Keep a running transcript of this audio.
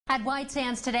At White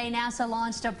Sands today, NASA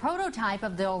launched a prototype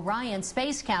of the Orion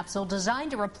space capsule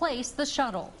designed to replace the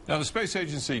shuttle. Now, the space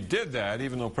agency did that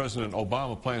even though President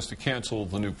Obama plans to cancel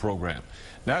the new program.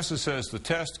 NASA says the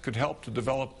test could help to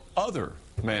develop other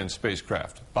manned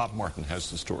spacecraft. Bob Martin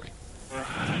has the story.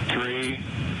 3,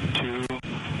 2,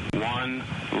 1,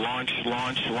 launch.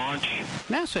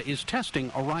 NASA is testing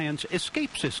Orion's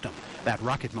escape system, that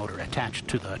rocket motor attached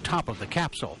to the top of the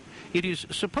capsule. It is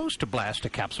supposed to blast a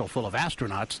capsule full of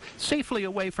astronauts safely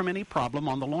away from any problem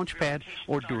on the launch pad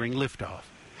or during liftoff.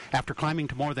 After climbing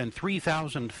to more than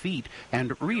 3,000 feet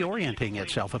and reorienting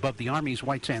itself above the Army's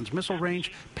White Sands missile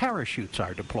range, parachutes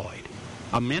are deployed.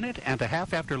 A minute and a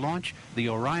half after launch, the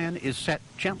Orion is set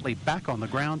gently back on the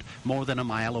ground more than a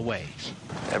mile away.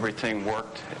 Everything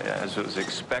worked as it was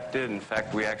expected. In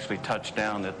fact, we actually touched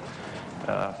down at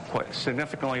quite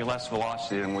significantly less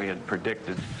velocity than we had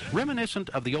predicted. Reminiscent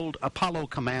of the old Apollo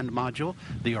command module,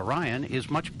 the Orion is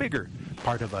much bigger,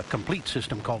 part of a complete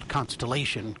system called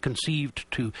Constellation, conceived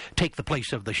to take the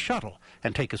place of the shuttle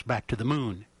and take us back to the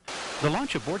moon. The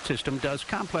launch abort system does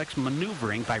complex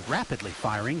maneuvering by rapidly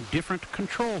firing different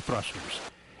control thrusters.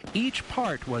 Each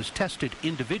part was tested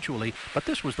individually, but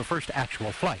this was the first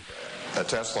actual flight. A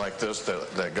test like this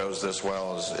that goes this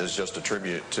well is just a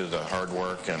tribute to the hard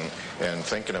work and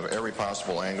thinking of every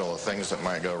possible angle of things that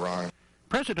might go wrong.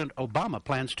 President Obama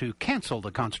plans to cancel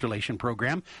the Constellation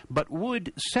program, but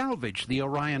would salvage the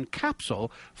Orion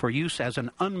capsule for use as an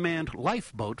unmanned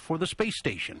lifeboat for the space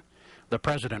station. The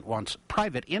president wants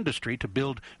private industry to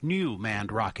build new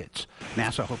manned rockets.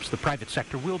 NASA hopes the private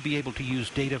sector will be able to use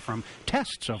data from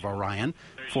tests of Orion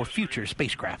for future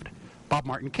spacecraft. Bob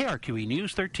Martin, KRQE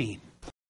News 13.